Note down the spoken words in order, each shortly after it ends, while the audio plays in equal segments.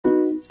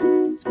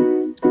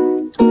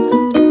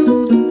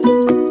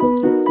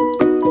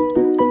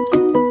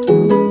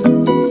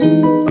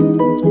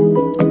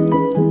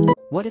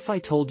if I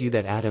told you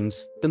that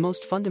atoms, the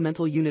most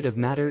fundamental unit of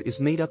matter,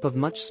 is made up of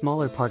much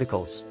smaller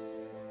particles?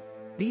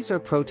 These are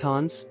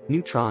protons,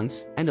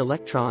 neutrons, and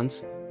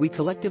electrons, we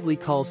collectively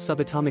call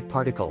subatomic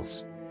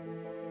particles.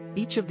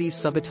 Each of these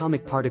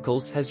subatomic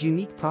particles has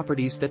unique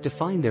properties that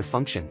define their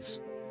functions.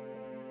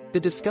 The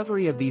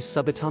discovery of these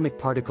subatomic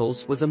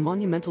particles was a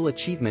monumental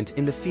achievement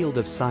in the field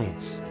of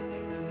science.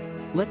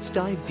 Let's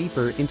dive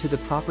deeper into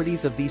the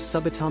properties of these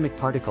subatomic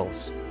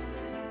particles.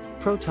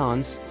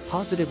 Protons,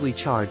 positively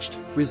charged,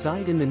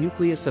 reside in the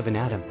nucleus of an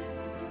atom.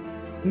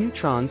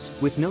 Neutrons,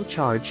 with no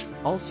charge,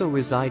 also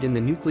reside in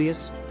the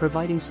nucleus,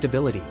 providing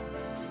stability.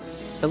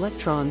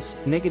 Electrons,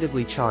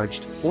 negatively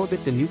charged,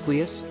 orbit the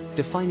nucleus,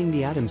 defining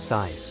the atom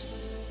size.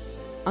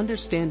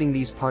 Understanding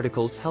these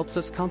particles helps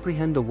us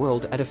comprehend the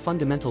world at a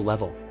fundamental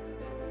level.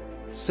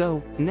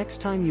 So,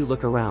 next time you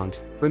look around,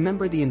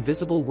 remember the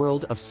invisible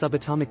world of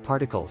subatomic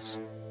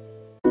particles.